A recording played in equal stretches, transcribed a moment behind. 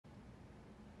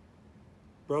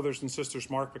Brothers and sisters,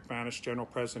 Mark McManus, General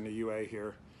President of UA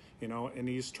here. You know, in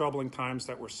these troubling times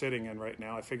that we're sitting in right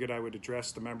now, I figured I would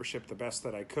address the membership the best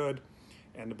that I could,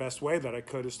 and the best way that I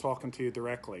could is talking to you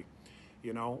directly.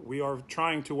 You know, we are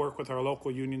trying to work with our local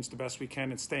unions the best we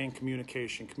can and stay in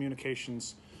communication.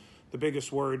 Communication's the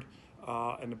biggest word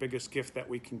and the biggest gift that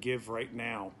we can give right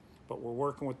now. But we're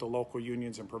working with the local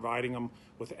unions and providing them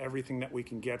with everything that we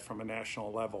can get from a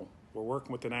national level. We're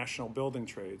working with the national building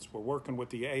trades. We're working with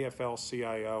the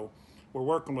AFL-CIO. We're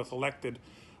working with elected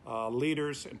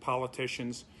leaders and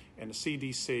politicians and the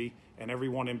CDC and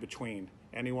everyone in between.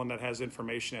 Anyone that has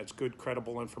information that's good,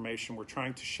 credible information, we're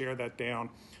trying to share that down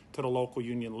to the local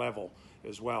union level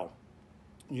as well.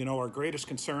 You know, our greatest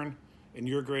concern and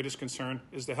your greatest concern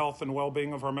is the health and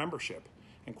well-being of our membership,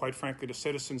 and quite frankly, the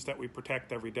citizens that we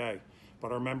protect every day.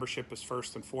 But our membership is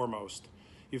first and foremost.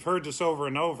 You've heard this over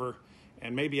and over,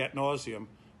 and maybe ad nauseum,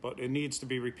 but it needs to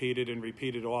be repeated and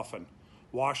repeated often.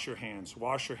 Wash your hands.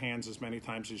 Wash your hands as many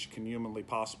times as you can humanly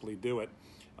possibly do it,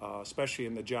 especially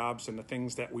in the jobs and the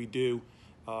things that we do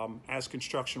as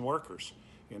construction workers.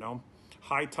 You know,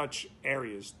 high-touch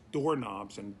areas,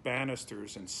 doorknobs and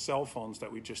banisters and cell phones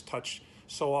that we just touch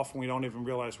so often we don't even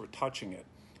realize we're touching it.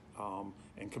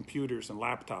 And computers and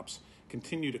laptops.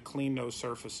 Continue to clean those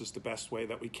surfaces the best way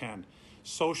that we can.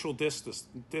 Social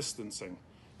distancing.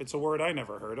 It's a word I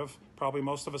never heard of. Probably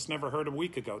most of us never heard a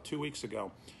week ago, 2 weeks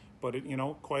ago. But, you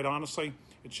know, quite honestly,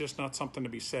 it's just not something to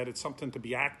be said. It's something to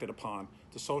be acted upon.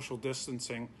 The social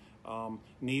distancing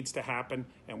needs to happen,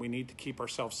 and we need to keep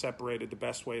ourselves separated the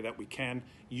best way that we can,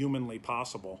 humanly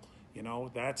possible. You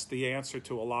know, that's the answer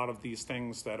to a lot of these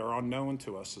things that are unknown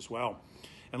to us as well.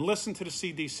 And listen to the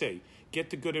CDC. Get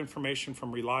the good information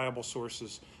from reliable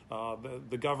sources,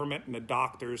 the government and the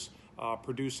doctors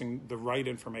producing the right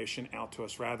information out to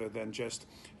us rather than just,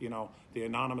 you know, the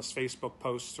anonymous Facebook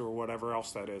posts or whatever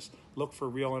else that is. Look for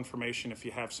real information if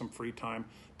you have some free time.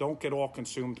 Don't get all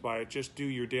consumed by it. Just do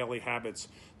your daily habits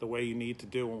the way you need to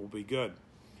do and we'll be good.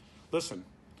 Listen,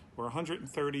 we're a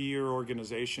 130-year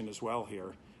organization as well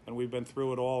here, and we've been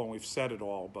through it all and we've said it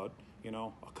all, but, you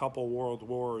know, a couple world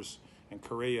wars, and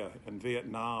Korea and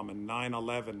Vietnam and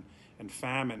 9/11 and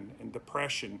famine and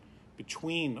depression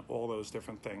between all those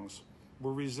different things.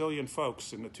 We're resilient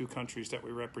folks in the two countries that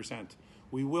we represent.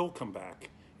 We will come back.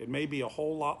 It may be a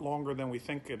whole lot longer than we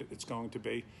think it's going to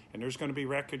be, and there's going to be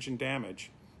wreckage and damage,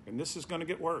 and this is going to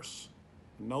get worse.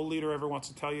 No leader ever wants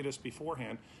to tell you this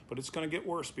beforehand, but it's going to get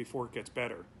worse before it gets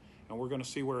better, and we're going to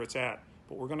see where it's at.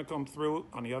 But we're going to come through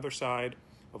on the other side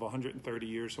of 130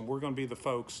 years, and we're going to be the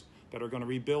folks that are going to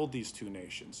rebuild these two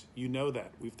nations. You know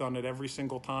that. We've done it every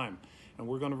single time. And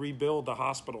we're going to rebuild the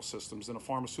hospital systems and the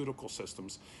pharmaceutical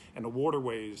systems and the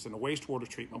waterways and the wastewater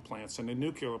treatment plants and the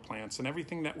nuclear plants and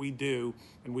everything that we do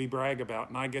and we brag about,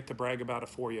 and I get to brag about it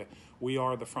for you. We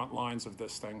are the front lines of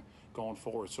this thing going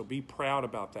forward. So be proud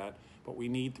about that, but we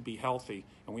need to be healthy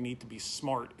and we need to be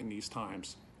smart in these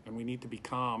times, and we need to be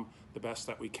calm the best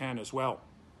that we can as well.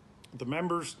 The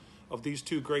members of these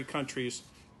two great countries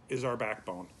is our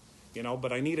backbone. You know,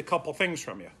 but I need a couple things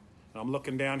from you. And I'm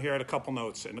looking down here at a couple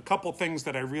notes. And a couple things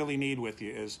that I really need with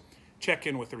you is check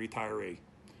in with the retiree.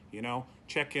 You know,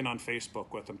 check in on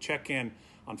Facebook with them. Check in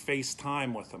on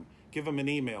FaceTime with them. Give them an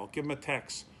email. Give them a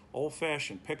text.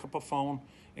 Old-fashioned. Pick up a phone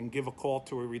and give a call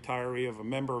to a retiree of a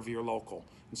member of your local.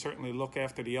 And certainly look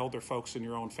after the elder folks in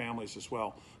your own families as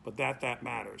well. But that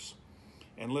matters.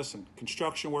 And listen,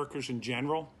 construction workers in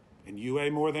general, and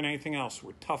UA more than anything else,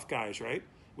 we're tough guys, right?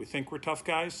 We think we're tough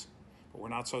guys, but we're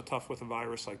not so tough with a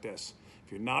virus like this.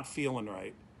 If you're not feeling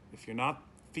right, if you're not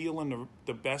feeling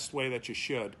the best way that you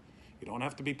should, you don't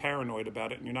have to be paranoid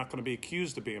about it, and you're not going to be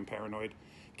accused of being paranoid.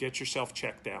 Get yourself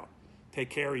checked out. Take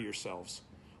care of yourselves.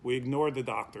 We ignore the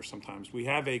doctor sometimes. We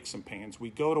have aches and pains. We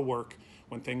go to work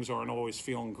when things aren't always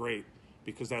feeling great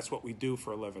because that's what we do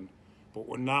for a living. But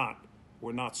we're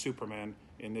not Superman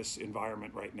in this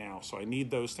environment right now, so I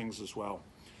need those things as well.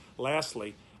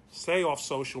 Lastly, stay off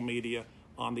social media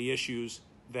on the issues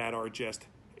that are just,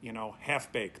 you know,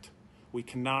 half-baked. We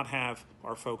cannot have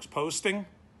our folks posting,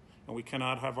 and we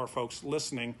cannot have our folks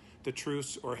listening to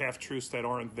truths or half-truths that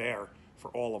aren't there for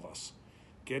all of us.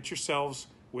 Get yourselves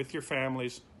with your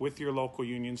families, with your local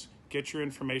unions. Get your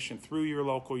information through your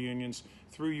local unions,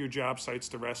 through your job sites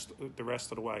the rest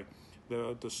of the way.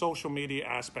 The social media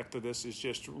aspect of this is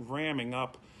just ramming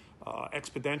up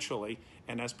exponentially,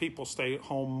 and as people stay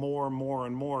home more and more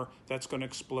and more, that's going to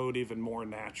explode even more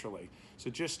naturally. So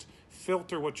just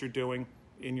filter what you're doing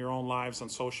in your own lives on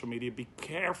social media. Be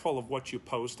careful of what you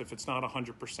post if it's not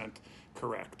 100%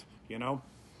 correct, you know?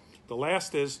 The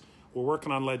last is we're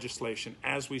working on legislation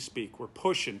as we speak. We're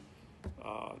pushing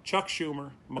Chuck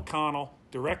Schumer, McConnell,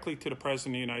 directly to the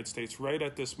President of the United States right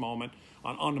at this moment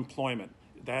on unemployment.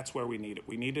 That's where we need it.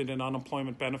 We need it in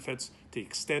unemployment benefits to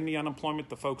extend the unemployment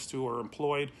to folks who are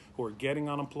employed, who are getting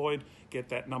unemployed, get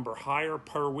that number higher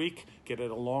per week, get it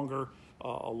a longer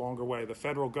way. The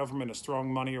federal government is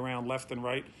throwing money around left and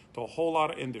right to a whole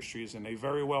lot of industries, and they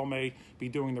very well may be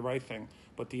doing the right thing.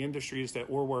 But the industries that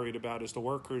we're worried about is the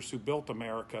workers who built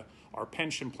America, our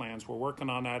pension plans. We're working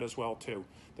on that as well, too.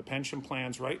 The pension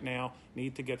plans right now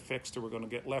need to get fixed, or we're going to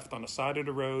get left on the side of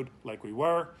the road like we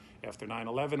were after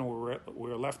 9/11. We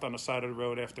were left on the side of the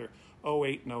road after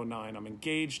 08 and 09. I'm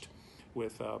engaged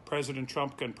with President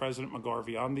Trump and President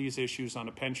McGarvey on these issues on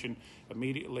the pension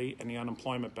immediately and the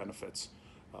unemployment benefits.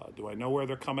 Do I know where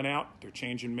they're coming out? They're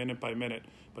changing minute by minute.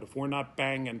 But if we're not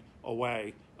banging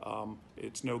away,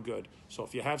 it's no good. So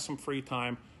if you have some free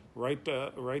time, write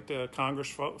the Congress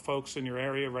folks in your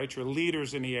area, write your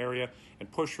leaders in the area,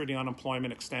 and push for the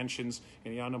unemployment extensions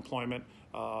and the unemployment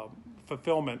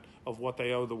fulfillment of what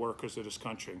they owe the workers of this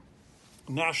country.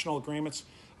 National agreements.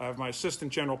 I have my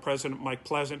Assistant General President, Mike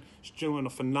Pleasant, is doing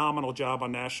a phenomenal job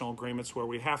on national agreements where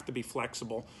we have to be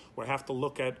flexible. We have to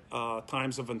look at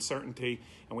times of uncertainty,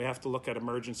 and we have to look at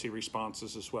emergency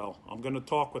responses as well. I'm going to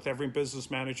talk with every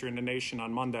business manager in the nation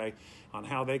on Monday on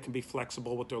how they can be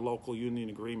flexible with their local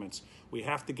union agreements. We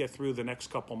have to get through the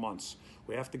next couple months.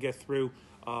 We have to get through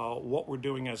what we're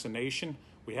doing as a nation.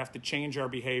 We have to change our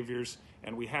behaviors,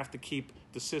 and we have to keep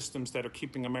the systems that are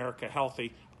keeping America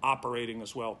healthy operating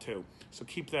as well, too. So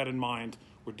keep that in mind.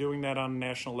 We're doing that on a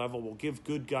national level. We'll give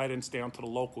good guidance down to the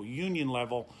local union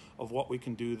level of what we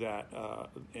can do that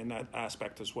in that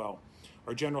aspect as well.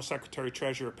 Our General Secretary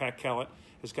Treasurer, Pat Kellett,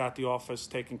 has got the office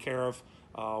taken care of.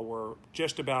 We're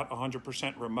just about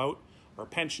 100% remote. Our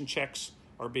pension checks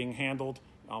are being handled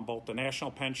on both the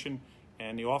national pension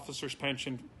and the officer's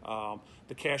pension.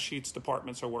 The cash sheets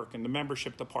departments are working. The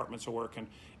membership departments are working.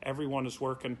 Everyone is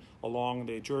working along.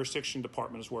 The jurisdiction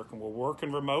department is working. We're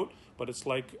working remote, but it's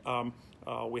like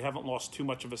we haven't lost too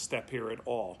much of a step here at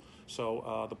all.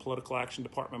 So the political action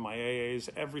department, my AAs,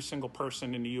 every single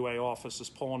person in the UA office is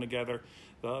pulling together.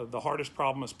 The hardest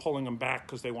problem is pulling them back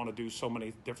because they want to do so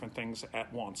many different things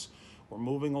at once. We're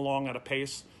moving along at a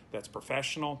pace that's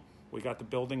professional. We got the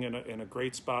building in a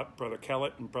great spot. Brother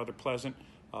Kellett and Brother Pleasant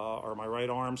are my right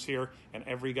arms here, and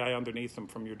every guy underneath them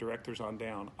from your directors on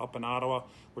down. Up in Ottawa,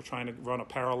 we're trying to run a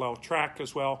parallel track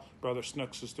as well. Brother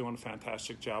Snooks is doing a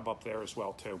fantastic job up there as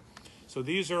well, too. So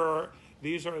these are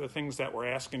the things that we're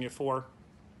asking you for.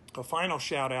 A final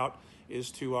shout out is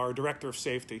to our Director of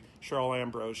Safety, Cheryl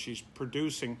Ambrose. She's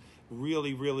producing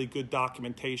really, really good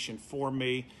documentation for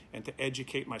me and to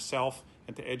educate myself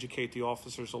and to educate the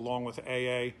officers along with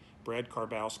AA, Brad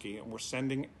Karbowski. And we're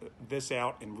sending this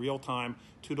out in real time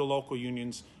to the local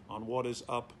unions on what is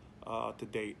up to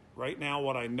date. Right now,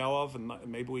 what I know of, and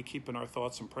maybe we keep in our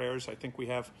thoughts and prayers, I think we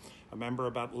have a member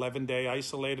about 11-day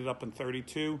isolated up in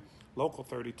 32, local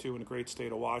 32 in the great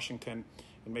state of Washington,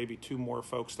 and maybe 2 more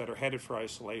folks that are headed for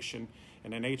isolation.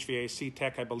 And an HVAC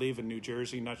tech, I believe, in New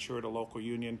Jersey, not sure, at a local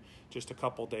union, just a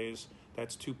couple days.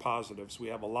 That's 2 positives. We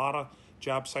have a lot of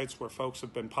job sites where folks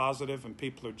have been positive and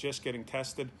people are just getting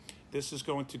tested. This is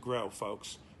going to grow,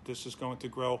 folks. This is going to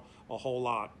grow a whole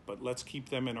lot. But let's keep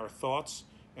them in our thoughts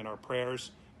and our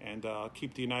prayers, and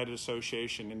keep the United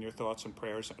Association in your thoughts and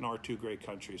prayers and our 2 great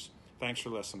countries. Thanks for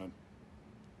listening.